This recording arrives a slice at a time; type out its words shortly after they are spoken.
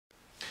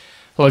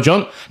Hello,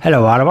 John.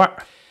 Hello, Oliver.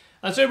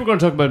 And today we're going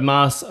to talk about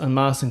mass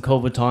in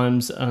COVID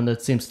times, and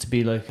it seems to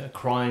be like a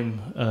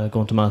crime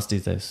going to mass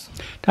these days.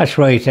 That's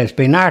right. There's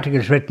been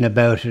articles written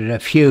about it, a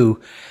few,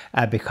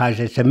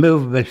 because it's a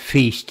movable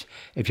feast,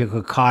 if you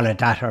could call it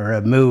that, or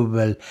a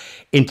movable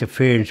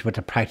interference with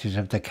the practice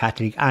of the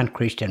Catholic and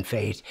Christian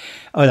faith.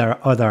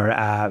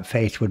 Other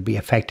faiths would be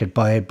affected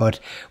by it, but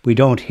we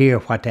don't hear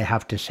what they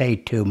have to say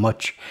too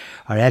much,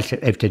 or else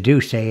if they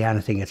do say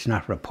anything, it's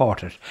not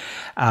reported.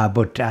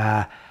 But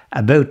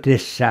about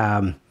this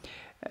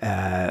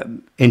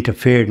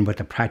interfering with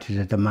the practice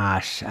of the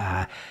Mass,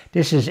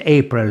 this is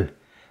April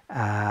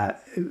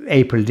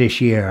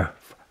this year,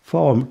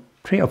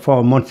 3 or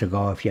 4 months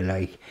ago, if you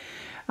like.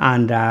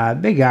 And a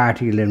big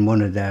article in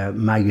one of the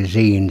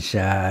magazines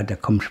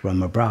that comes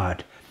from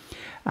abroad.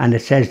 And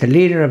it says the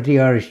leader of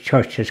the Irish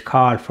Church has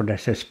called for the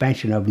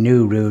suspension of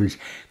new rules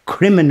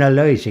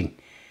criminalising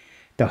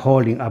the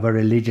holding of a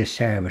religious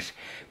service,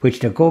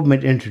 which the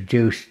government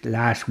introduced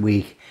last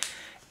week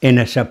in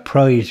a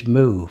surprise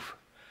move.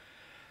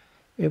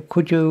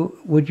 Would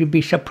you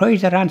be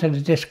surprised at anything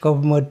that this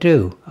government would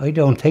do? I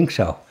don't think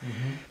so.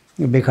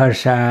 Mm-hmm.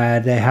 Because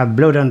they have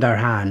blood on their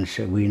hands,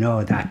 we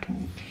know that.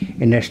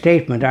 In a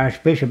statement,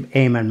 Archbishop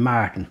Eamon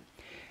Martin,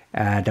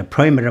 the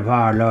Primate of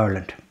all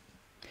Ireland,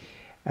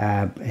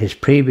 his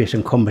previous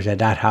incumbents at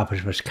that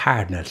office was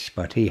cardinals,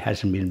 but he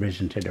hasn't been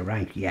risen to the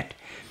rank yet.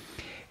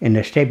 In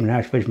a statement,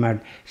 Archbishop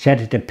Martin said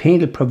that the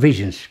penal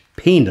provisions,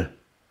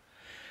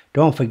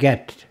 don't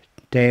forget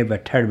they have a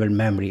terrible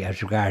memory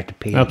as regards to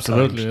penal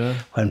Absolutely, times,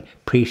 yeah. when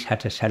priests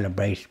had to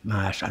celebrate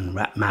Mass on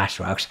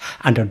Mass rocks,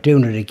 and they're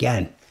doing it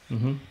again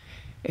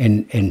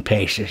in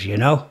places, you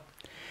know.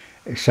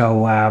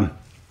 So,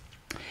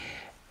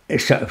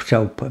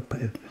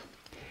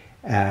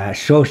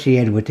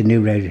 associated with the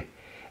new reg,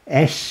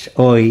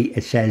 SI,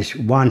 it says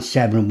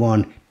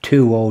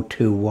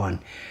 1712021,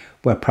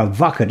 were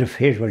provocative,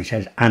 here's what it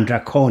says, and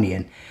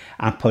draconian,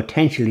 and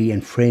potentially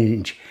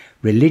infringe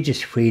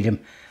religious freedom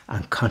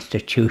and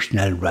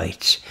constitutional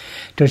rights.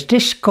 Does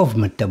this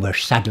government that we're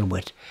saddled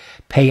with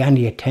pay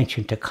any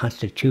attention to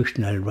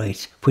constitutional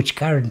rights, which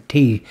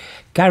guarantees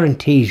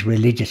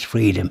religious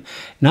freedom,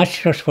 not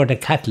just for the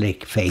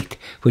Catholic faith,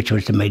 which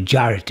was the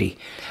majority,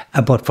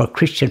 but for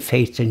Christian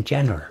faiths in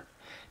general,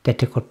 that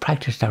they could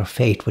practice their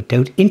faith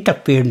without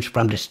interference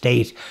from the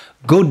state,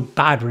 good,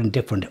 bad or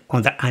indifferent,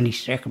 under any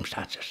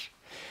circumstances?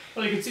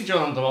 Well, you can see,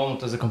 John, at the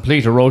moment there's a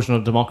complete erosion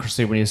of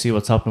democracy when you see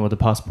what's happening with the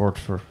passport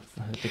for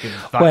vaccines.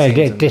 Well,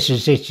 this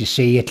is it, you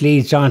see. It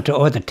leads on to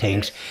other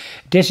things.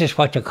 This is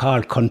what you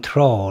call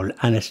control,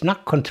 and it's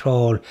not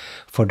control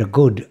for the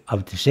good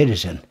of the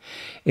citizen.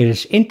 It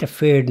is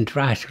interfering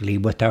drastically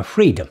with their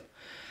freedom.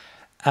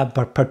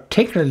 But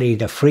particularly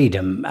the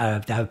freedom,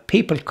 they have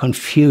people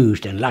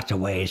confused in lots of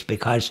ways,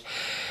 because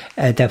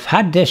they've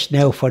had this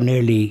now for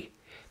nearly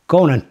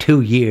going on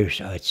 2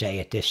 years, I'd say,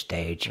 at this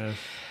stage. Yes.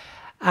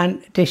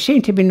 And they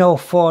seem to be no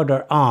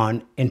further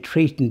on in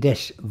treating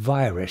this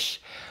virus.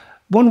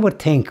 One would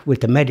think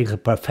with the medical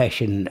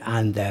profession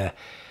and the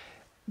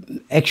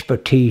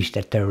expertise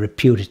that they're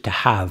reputed to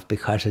have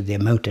because of the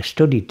amount of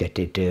study that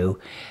they do,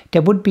 they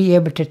would be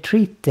able to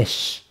treat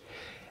this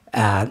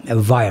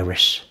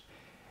virus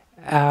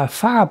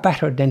far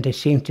better than they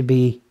seem to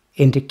be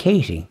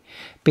indicating,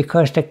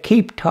 because they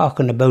keep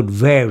talking about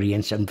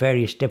variants and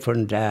various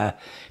different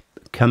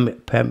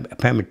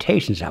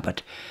permutations of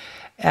it.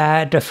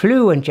 The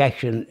flu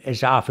injection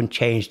is often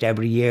changed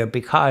every year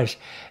because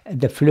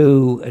the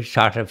flu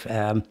sort of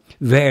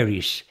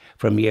varies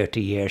from year to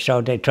year.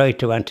 So they try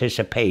to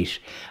anticipate.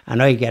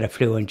 And I get a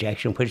flu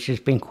injection, which has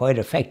been quite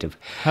effective.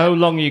 How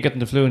long are you getting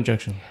the flu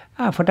injection?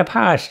 For the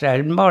past,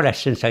 more or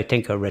less since I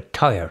think I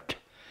retired.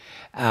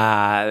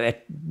 I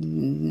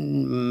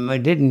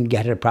didn't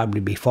get it probably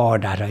before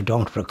that, I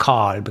don't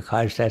recall,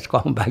 because that's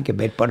gone back a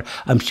bit, but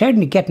I'm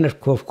certainly getting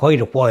it for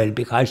quite a while,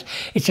 because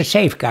it's a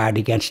safeguard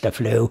against the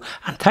flu,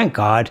 and thank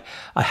God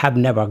I have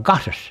never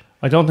got it.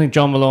 I don't think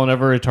John Malone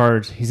ever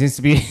retired. He seems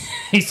to be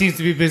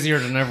busier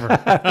than ever.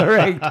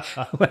 Right.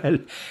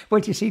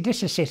 Well, you see,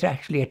 this is it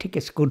actually. I think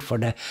it's good for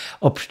the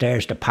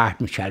upstairs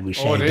department, shall we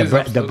say,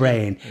 the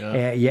brain.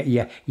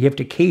 Yeah. You have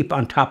to keep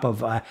on top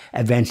of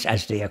events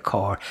as they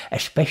occur,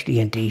 especially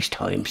in these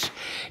times.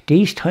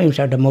 These times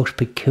are the most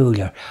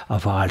peculiar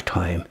of all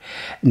time.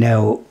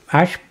 Now,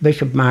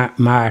 Archbishop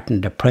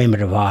Martin, the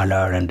Primate of all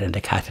Ireland in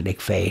the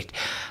Catholic faith,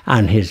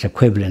 and his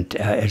equivalent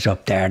is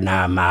up there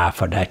now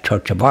for the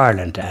Church of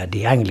Ireland,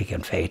 the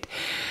Anglican faith.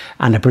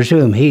 And I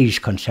presume he's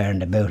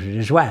concerned about it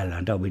as well,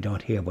 although we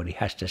don't hear what he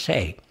has to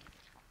say.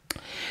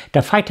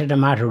 The fact of the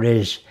matter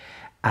is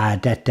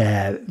that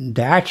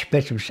the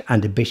archbishops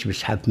and the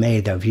bishops have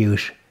made their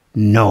views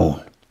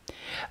known.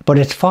 But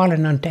it's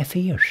fallen on deaf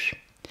ears.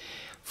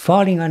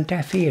 Falling on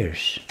deaf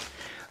ears.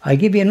 I'll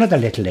give you another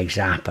little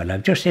example.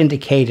 I've just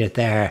indicated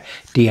there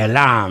the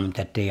alarm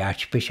that the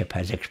Archbishop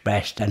has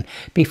expressed, and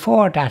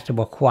before that they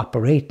were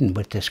cooperating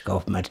with this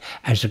government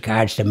as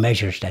regards the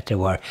measures that they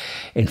were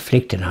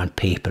inflicting on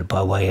people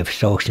by way of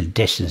social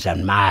distance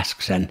and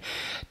masks and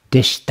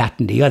this, that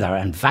and the other,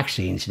 and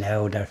vaccines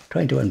now. They're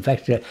trying to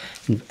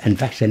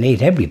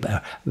vaccinate everybody.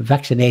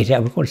 Vaccinate, I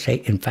was going to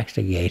say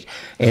investigate.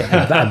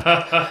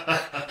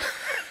 Vaccinate.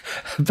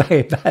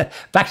 They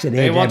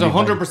want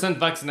everybody. 100%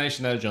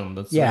 vaccination now, John.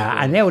 That's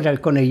and now they're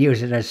going to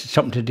use it as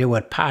something to do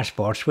with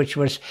passports, which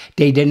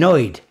they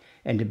denied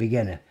in the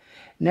beginning.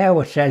 Now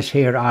it says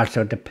here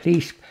also the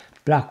police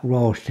block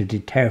roads to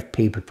deter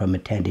people from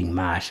attending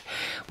Mass.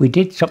 We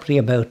did something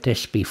about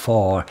this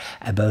before,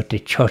 about the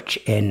church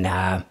in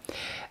a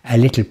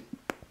little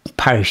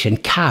parish in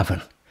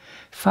Cavan.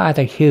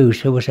 Father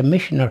Hughes, who was a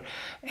missioner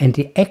in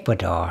the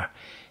Ecuador,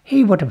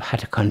 he would have had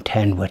to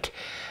contend with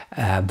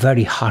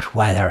very hot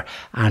weather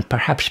and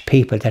perhaps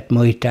people that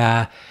might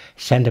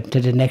send him to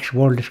the next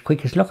world as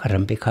quick as look at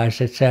him, because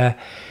it's a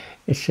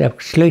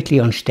slightly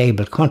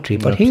unstable country.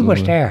 But Absolutely. He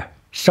was there,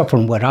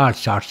 suffering with all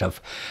sorts of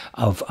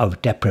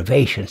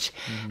deprivations.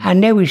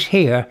 And now he's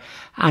here,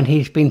 and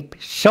he's been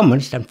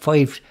summoned and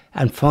fined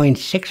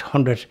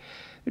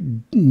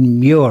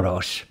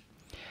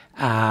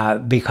 €600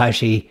 because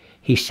he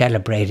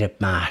celebrated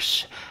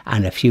Mass,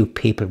 and a few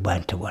people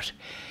went to it.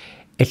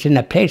 It's in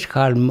a place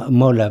called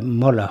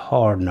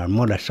Mullahorn or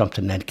Mulla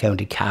something in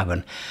County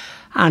Cavan.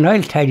 And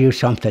I'll tell you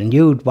something,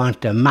 you'd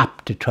want a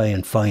map to try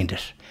and find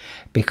it,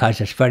 because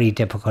it's very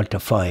difficult to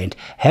find.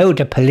 How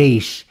the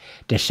police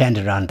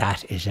descended on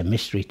that is a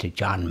mystery to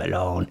John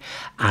Malone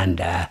and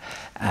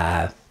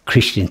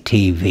Christian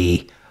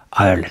TV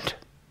Ireland.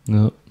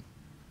 No.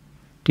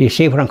 Do you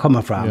see where I'm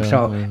coming from? Yeah,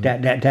 so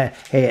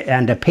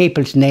and the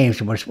people's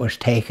names was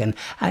taken,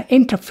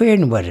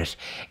 interfering with it.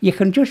 You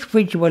can just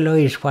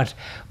visualise what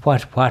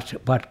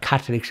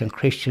Catholics and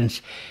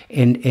Christians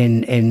in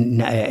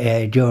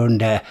during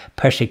the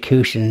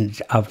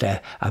persecutions of the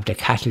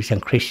Catholics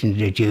and Christians,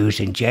 the Jews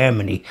in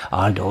Germany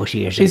all those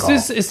years ago.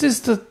 Is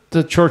this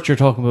the church you're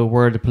talking about,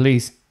 where the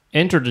police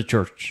entered the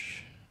church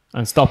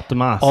and stopped the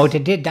Mass? Oh, they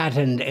did that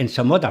in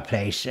some other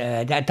place.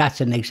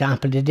 That's an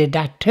example. They did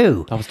that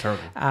too. That was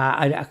terrible.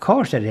 Of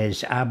course it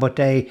is. But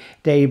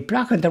they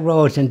blocked the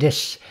roads in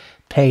this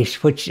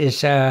place, which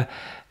is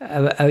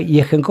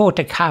you can go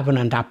to Cavan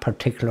on that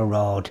particular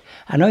road.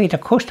 And I had a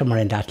customer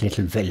in that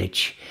little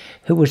village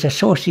who was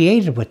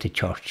associated with the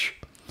church.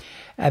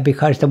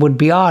 Because they would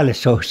be all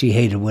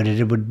associated with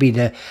it. It would be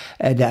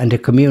and the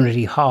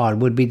community hall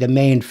would be the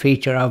main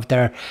feature of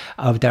their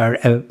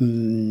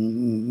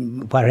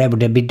whatever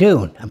they'd be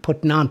doing, and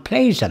putting on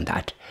plays and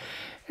that.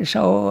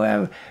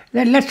 So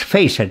let's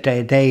face it,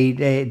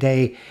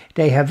 they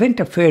have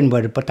interfered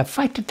with it. But the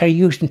fact that they're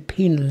using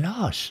penal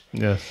laws,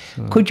 yes,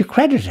 could you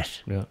credit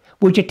it? Yeah.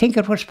 Would you think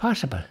it was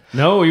possible?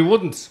 No, you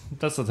wouldn't.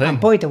 That's the thing.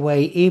 And by the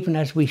way, even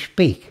as we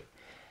speak,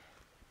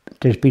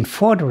 there's been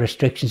further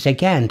restrictions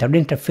again. They're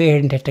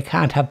interfering that they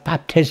can't have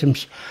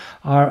baptisms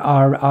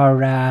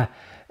or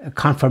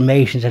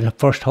confirmations and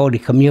First Holy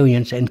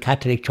Communions in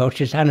Catholic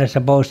churches, and I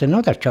suppose in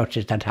other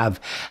churches that have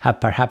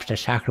perhaps the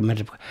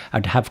sacrament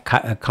or have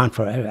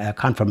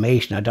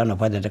confirmation. I don't know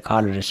whether they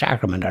call it a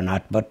sacrament or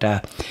not, but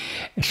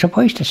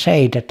suffice to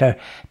say that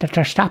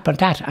they're stopping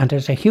that, and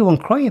there's a hue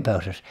and cry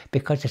about it,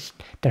 because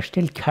they're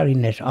still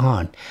carrying it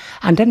on.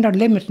 And then they're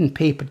limiting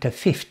people to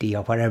 50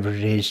 or whatever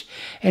it is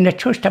in a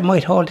church that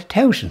might hold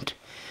 1,000.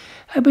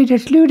 I mean,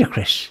 it's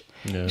ludicrous.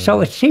 Yeah.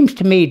 So it seems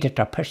to me that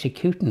they're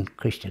persecuting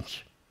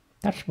Christians.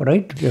 That's what I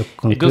do.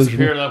 It does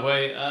appear that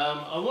way.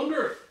 I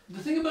wonder, the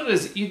thing about it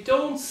is, you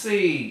don't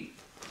see,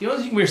 the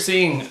only thing we're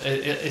seeing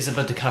is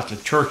about the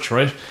Catholic Church,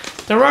 right?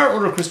 There are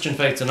other Christian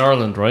faiths in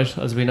Ireland, right,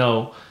 as we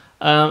know,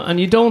 and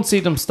you don't see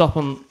them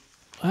stopping.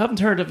 I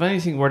haven't heard of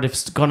anything where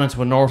they've gone into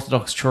an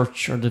Orthodox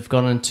church, or they've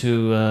gone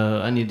into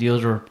any of the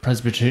other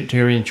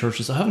Presbyterian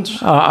churches. I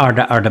haven't.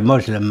 Or the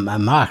Muslim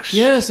mosques.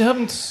 Yes, they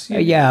haven't.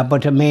 Yeah,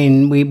 but I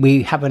mean,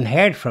 we haven't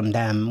heard from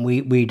them.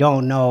 We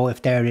don't know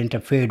if they're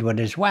interfered with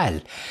as well.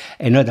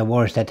 In other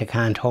words, that they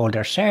can't hold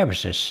their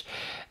services,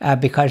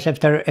 because if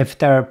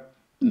they're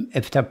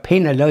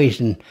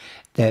penalising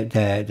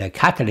the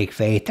Catholic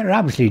faith, they're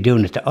obviously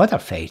doing it to other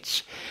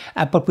faiths.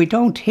 But we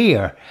don't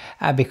hear,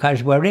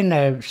 because we're in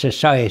a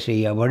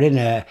society, or we're in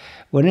a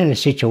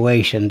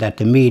situation that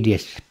the media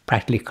is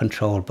practically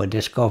controlled by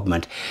this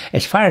government.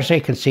 As far as I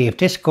can see, if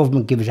this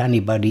government gives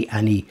anybody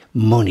any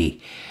money,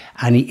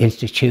 any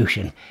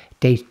institution,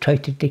 they try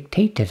to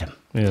dictate to them.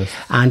 Yes.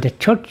 And the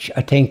church,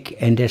 I think,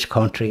 in this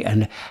country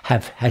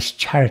has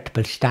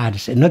charitable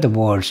status. In other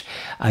words,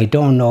 I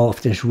don't know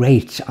if there's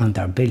rates on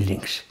their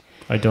buildings.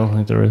 I don't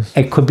think there is.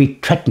 It could be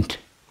threatened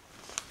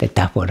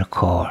that would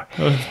occur.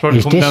 It's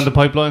probably come down the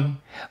pipeline.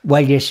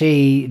 Well, you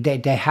see,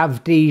 they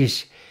have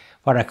these,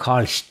 what I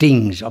call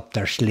stings up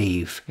their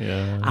sleeve.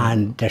 Yeah.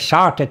 And the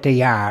sort that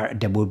they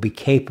would be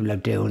capable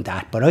of doing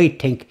that. But I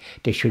think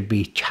they should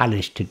be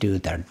challenged to do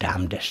their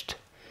damnedest.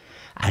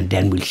 And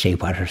then we'll see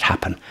what has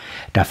happened.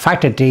 The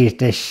fact that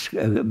this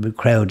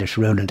crowd that's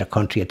ruling the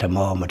country at the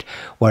moment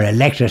were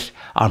elected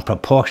on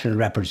proportional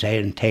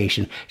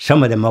representation,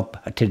 some of them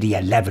up to the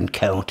 11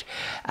 count,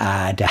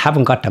 they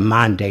haven't got the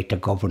mandate to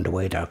govern the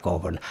way they're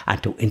governed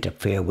and to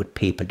interfere with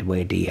people the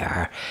way they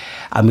are.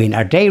 I mean,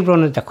 are they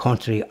running the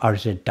country, or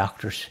is it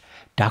doctors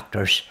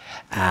doctors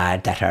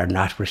that are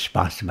not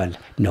responsible.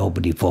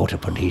 Nobody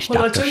voted for these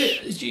doctors. I tell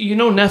you,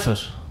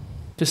 NPHET,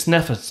 this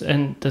NPHET,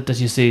 and that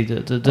you see,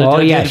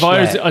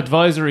 the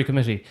advisory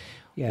committee.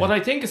 Yeah. What I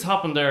think has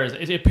happened there is,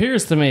 it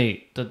appears to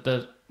me that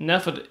the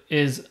NPHET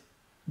is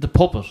the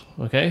puppet,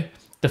 okay?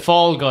 The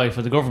fall guy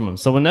for the government.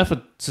 So when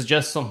NPHET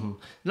suggests something,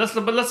 let's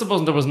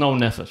suppose there was no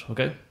NPHET,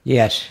 okay?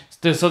 Yes.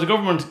 So the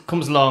government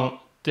comes along,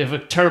 they have a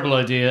terrible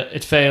idea,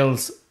 it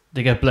fails,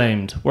 they get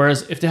blamed.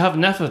 Whereas if they have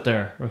NPHET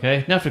there,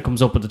 okay, NPHET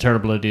comes up with the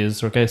terrible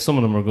ideas, okay, some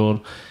of them are good.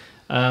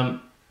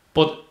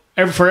 But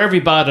for every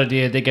bad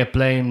idea, they get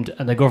blamed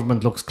and the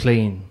government looks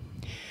clean.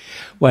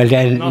 Well,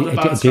 then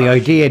the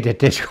idea that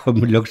this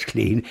government looks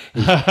clean,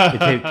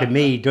 to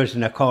me,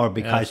 doesn't occur,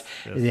 because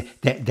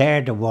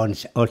they're the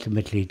ones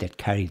ultimately that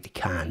carry the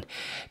can.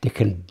 They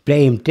can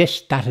blame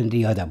this, that and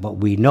the other, but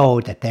we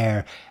know that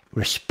they're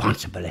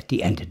responsible at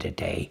the end of the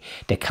day.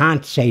 They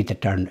can't say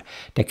that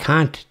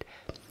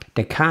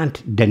they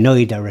can't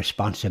deny their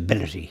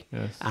responsibility.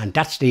 Yes. And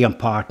that's the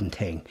important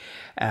thing.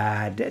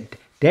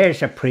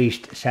 There's a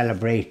priest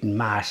celebrating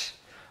Mass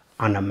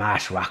on a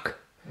Mass rock.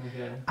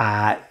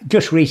 Okay.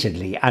 Just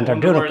recently, and they're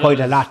doing it quite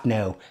a lot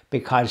now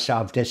because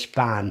of this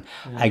ban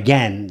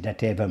again that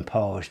they've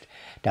imposed.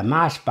 The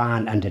Mass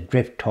ban and the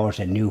drift towards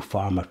a new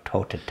form of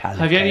totalitarianism.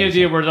 Have you any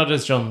idea where that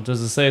is, John?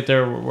 Does it say it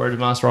there where the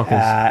Mass rock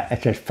is?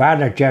 It says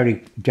Father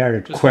Jared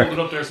Just Quirk hold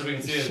it up there so we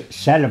can see it.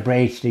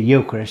 Celebrates the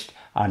Eucharist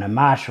on a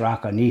Mass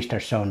rock on Easter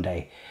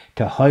Sunday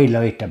to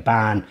highlight the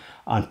ban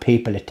on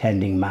people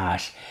attending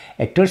Mass.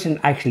 It doesn't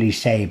actually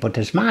say, but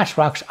there's Mass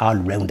rocks all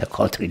around the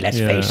country, let's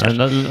face it.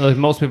 And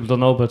most people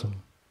don't know about them.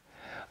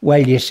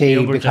 Well, you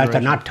see, because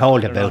they're not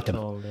told about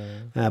them.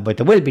 But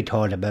they will be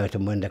told about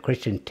them when the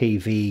Christian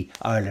TV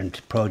Ireland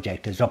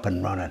project is up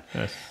and running.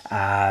 Yes.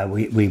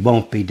 We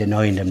won't be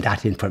denying them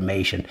that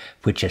information,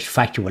 which is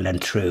factual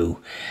and true.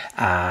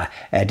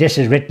 This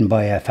is written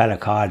by a fellow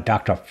called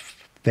Dr.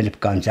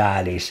 Philip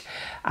Gonzalez,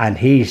 and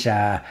he's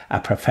a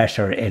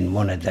professor in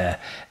one of the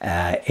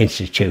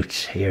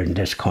institutes here in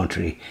this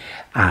country.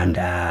 And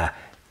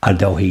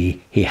although he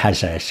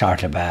has a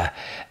sort of a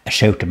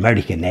South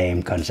American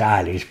name,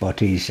 Gonzalez, but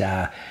he's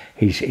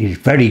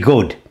very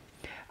good.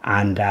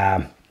 And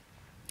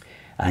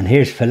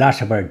here's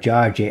philosopher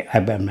George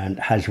Eberman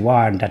has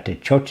warned that the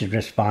Church's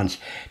response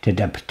to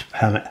the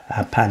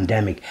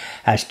pandemic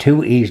has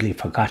too easily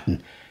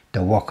forgotten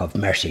the work of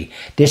mercy.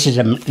 This is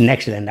an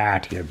excellent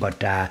article,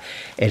 but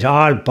it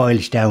all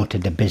boils down to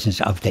the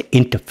business of the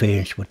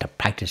interference with the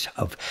practice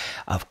of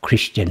the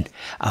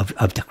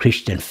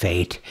Christian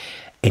faith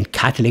in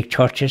Catholic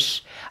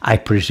churches, I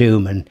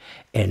presume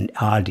in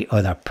all the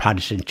other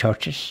Protestant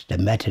churches, the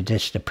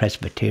Methodists, the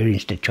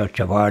Presbyterians, the Church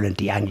of Ireland,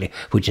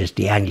 which is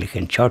the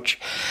Anglican Church,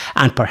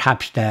 and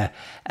perhaps the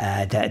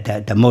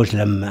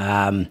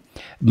Muslim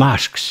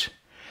mosques.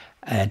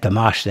 The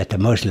mosques that the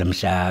Muslims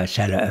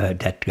celebrate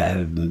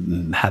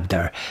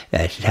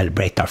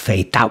their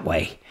faith that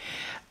way,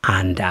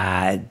 and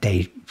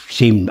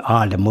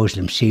all the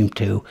Muslims seem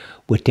to,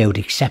 without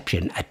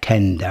exception,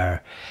 attend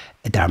their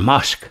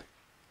mosque,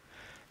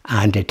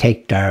 and they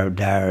take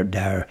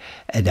the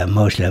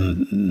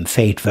Muslim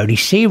faith very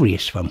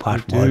serious from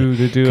what one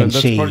they do, can and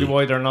that's see. Probably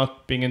why they're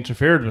not being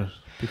interfered with.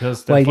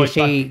 Because you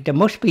see, they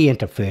must be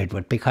interfered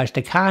with, because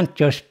they can't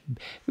just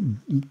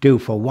do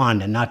for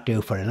one and not do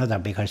for another,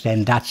 because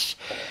then that's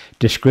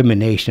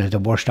discrimination of the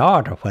worst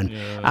order, when,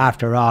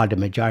 after all, the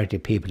majority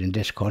of people in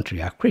this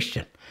country are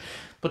Christian.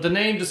 But the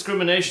name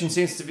discrimination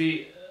seems to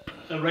be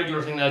a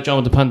regular thing now, John,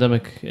 with the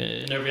pandemic,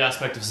 in every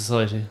aspect of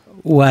society.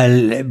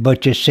 Well,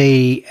 but you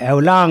see, how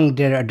long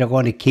they're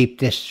going to keep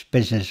this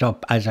business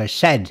up? As I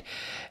said,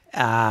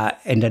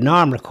 in the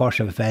normal course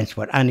of events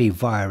with any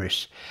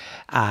virus,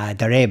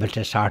 they're able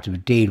to sort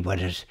of deal with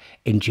it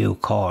in due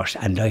course,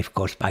 and life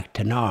goes back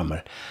to normal.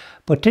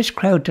 But this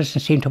crowd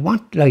doesn't seem to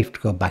want life to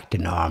go back to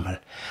normal.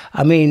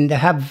 I mean, they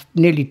have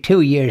nearly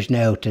 2 years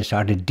now to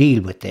sort of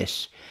deal with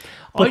this.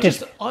 But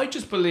I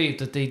just believe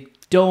that they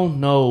don't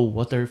know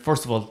what they're...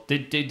 First of all,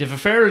 they have a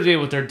fair idea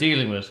what they're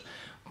dealing with,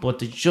 but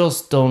they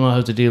just don't know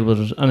how to deal with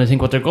it. And I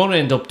think what they're going to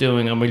end up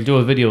doing, and we'll do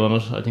a video on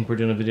it, I think we're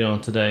doing a video on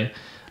it today,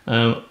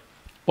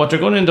 what they're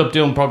going to end up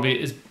doing probably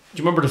is... Do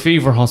you remember the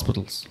fever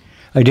hospitals?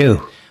 I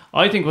do.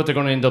 I think what they're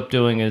going to end up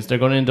doing is they're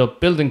going to end up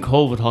building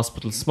COVID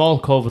hospitals, small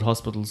COVID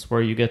hospitals,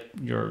 where you get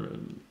your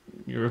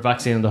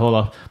vaccine and the whole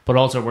lot, but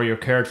also where you're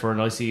cared for in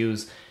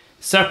ICUs,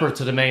 separate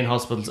to the main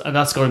hospitals, and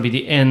that's going to be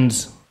the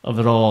end of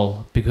it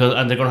all, and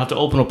they're going to have to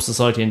open up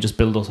society and just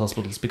build those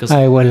hospitals, because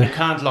you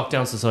can't lock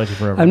down society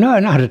forever. No,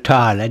 not at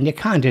all, and you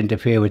can't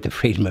interfere with the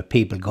freedom of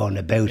people going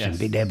about and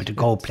being able to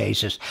go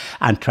places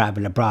and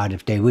travel abroad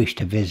if they wish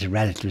to visit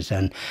relatives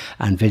and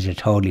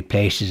visit holy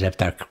places if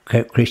they're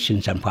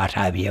Christians and what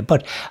have you,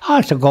 but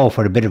also go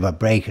for a bit of a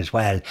break as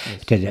well,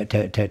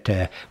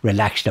 to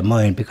relax the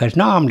mind, because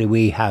normally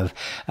we have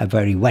a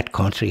very wet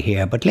country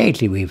here, but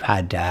lately we've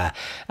had a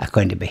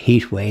kind of a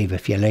heat wave,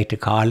 if you like to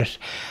call it,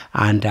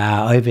 and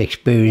I've I've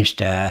experienced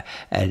that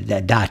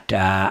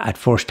at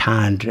first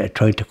hand,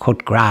 trying to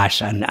cut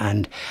grass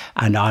and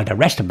all the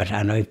rest of it.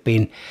 And I've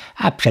been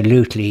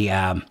absolutely,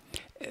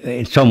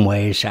 in some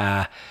ways,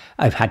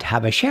 I've had to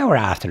have a shower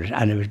after it,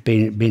 and it was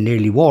been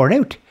nearly worn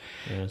out.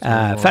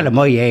 A fellow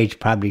my age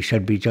probably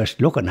should be just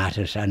looking at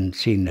it and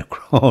seeing it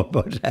grow,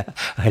 but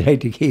I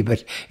like to keep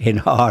it in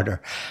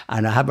order.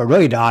 And I have a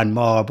ride-on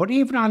mower, but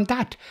even on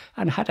that,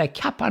 and had a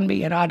cap on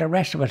me and all the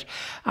rest of it,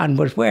 and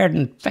was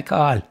wearing feck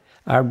all,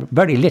 or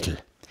very little.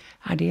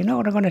 And do you know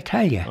what I'm going to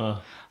tell you?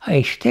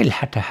 I still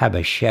had to have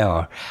a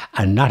shower,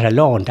 and not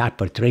alone that,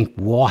 but drink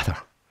water.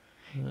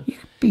 You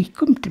could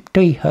become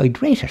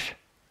dehydrated.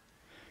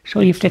 So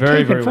you have to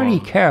take it very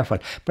careful.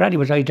 But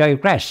anyways, I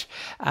digress.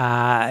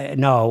 I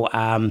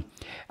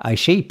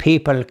see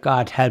people,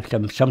 God help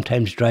them,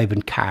 sometimes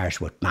driving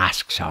cars with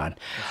masks on.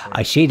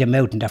 I see them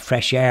out in the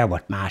fresh air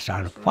with masks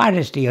on. What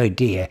is the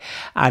idea?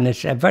 And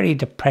it's a very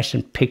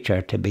depressing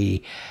picture to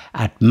be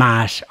at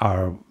mass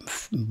or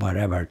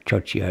whatever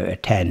church you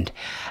attend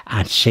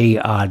and see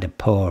all the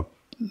poor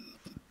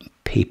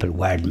people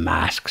wearing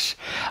masks.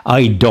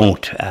 I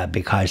don't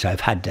because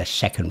I've had the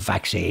second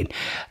vaccine,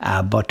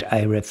 but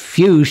I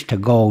refuse to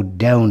go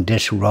down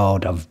this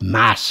road of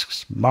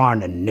masks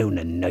morning, noon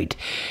and night.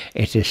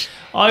 It is.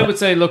 I would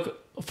say, look,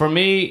 for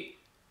me,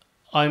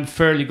 I'm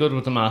fairly good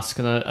with the mask,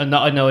 and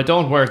I know I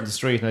don't wear it in the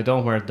street, and I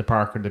don't wear it in the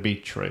park or the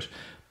beach, right?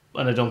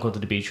 And I don't go to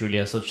the beach really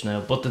as such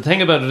now. But the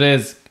thing about it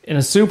is, in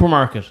a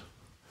supermarket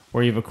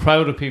where you have a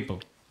crowd of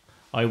people,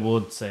 I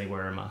would say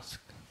wear a mask.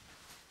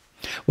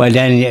 Well,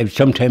 then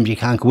sometimes you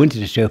can't go into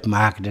the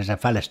supermarket. There's a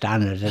fella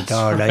standing at the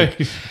door,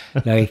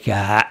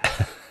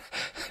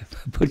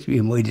 puts me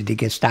in mind of the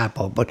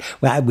Gestapo. But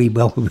well, we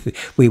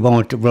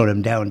won't run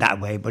him down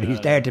that way. But he's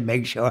there to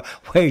make sure,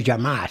 where's your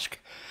mask?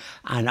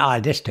 And all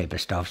this type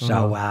of stuff.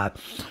 So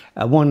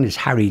one is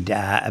harried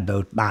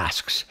about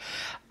masks.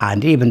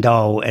 And even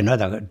though in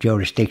other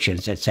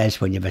jurisdictions it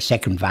says when you have a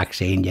second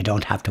vaccine you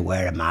don't have to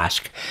wear a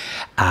mask,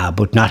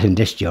 but not in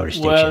this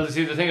jurisdiction. Well,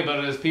 see, the thing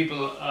about it is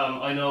people,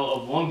 I know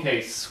of one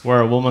case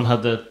where a woman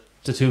had the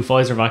 2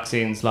 Pfizer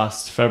vaccines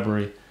last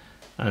February,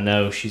 and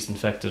now she's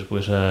infected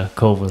with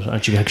COVID,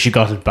 and she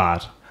got it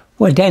bad.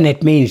 Well, then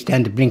it means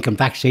then the blinking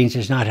vaccines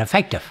is not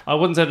effective. I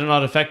wouldn't say they're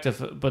not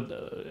effective, but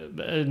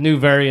new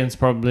variants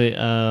probably...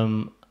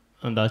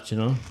 and that, you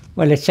know.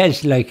 Well, it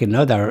says like in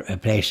other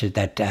places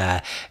that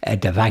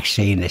the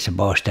vaccine is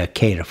supposed to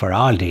cater for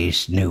all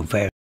these new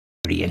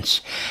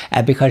variants,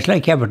 because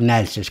like everything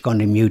else, it's going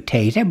to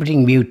mutate.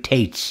 Everything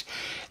mutates,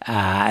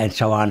 and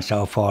so on and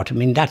so forth. I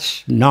mean,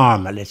 that's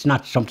normal. It's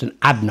not something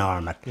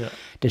abnormal. Yeah.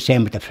 The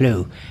same with the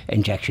flu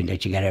injection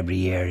that you get every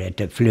year.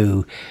 The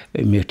flu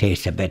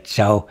mutates a bit.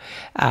 So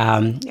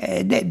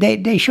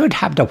they should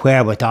have the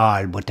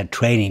wherewithal with the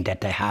training that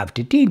they have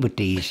to deal with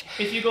these.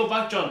 If you go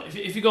back, John,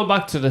 if you go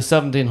back to the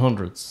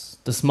 1700s,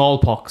 the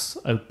smallpox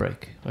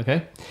outbreak,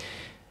 okay?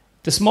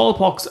 The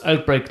smallpox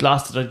outbreak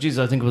lasted, I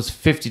think it was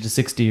 50 to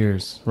 60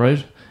 years,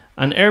 right?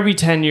 And every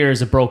 10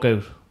 years it broke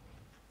out.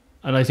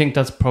 And I think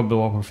that's probably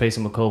what we're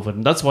facing with COVID.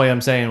 And that's why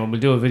I'm saying when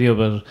we'll do a video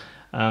about it,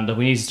 that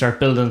we need to start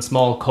building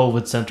small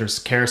COVID centres,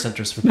 care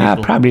centres for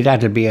people. Probably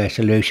that'll be a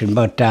solution,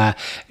 but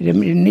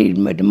they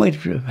might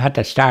have had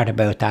to start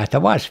about that. There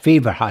was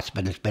fever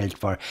hospitals built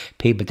for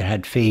people that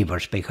had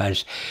fevers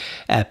because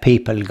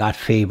people got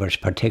fevers,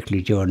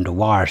 particularly during the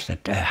wars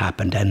that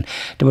happened. And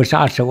there was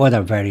also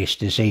other various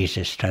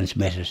diseases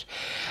transmitted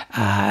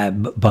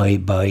by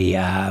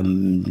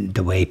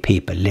the way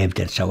people lived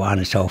and so on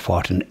and so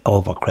forth in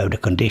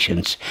overcrowded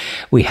conditions.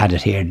 We had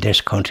it here in this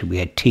country. We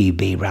had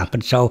TB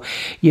rampant. So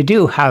you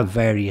do have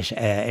various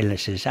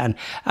illnesses, and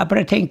but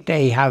I think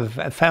they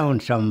have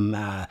found some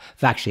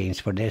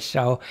vaccines for this,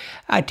 so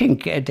I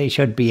think they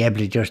should be able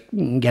to just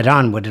get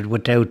on with it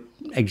without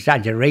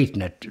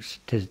exaggerating it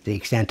to the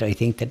extent I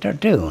think that they're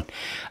doing.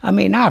 I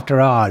mean, after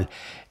all,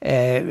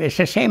 it's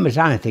the same as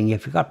anything.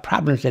 If you've got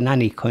problems in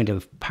any kind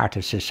of part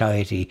of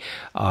society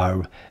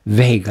or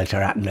vehicles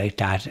or anything like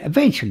that,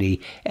 eventually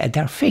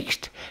they're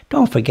fixed.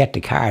 Don't forget the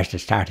cars that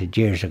started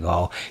years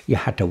ago. You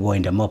had to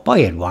wind them up. I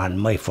had one,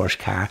 my first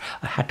car,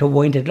 I had to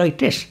wind it like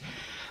this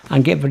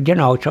and give it,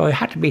 so I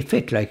had to be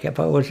fit. Like if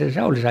I was as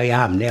old as I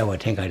am now, I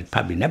think I'd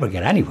probably never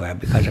get anywhere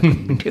because I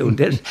couldn't be doing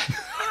this.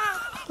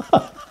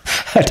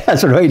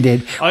 That's what I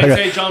did. I'd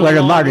say John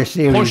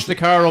push the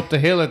car up the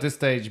hill at this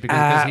stage.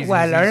 Because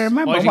well, I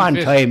remember one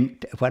time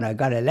when I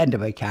got a lend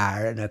of my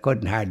car and I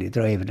couldn't hardly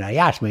drive it, and I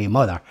asked my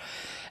mother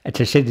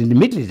to sit in the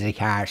middle of the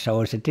car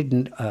so as it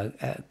didn't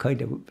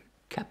kind of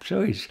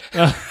capsize.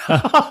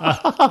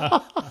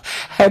 I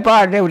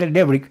brought out a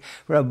Limerick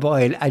for a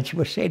boil, and she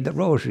was saying the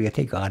rosary, I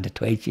think, on the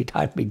twain. She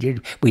thought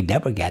we'd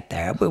never get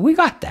there, but we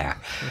got there.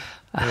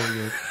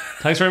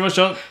 Thanks very much,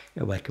 John.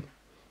 You're welcome.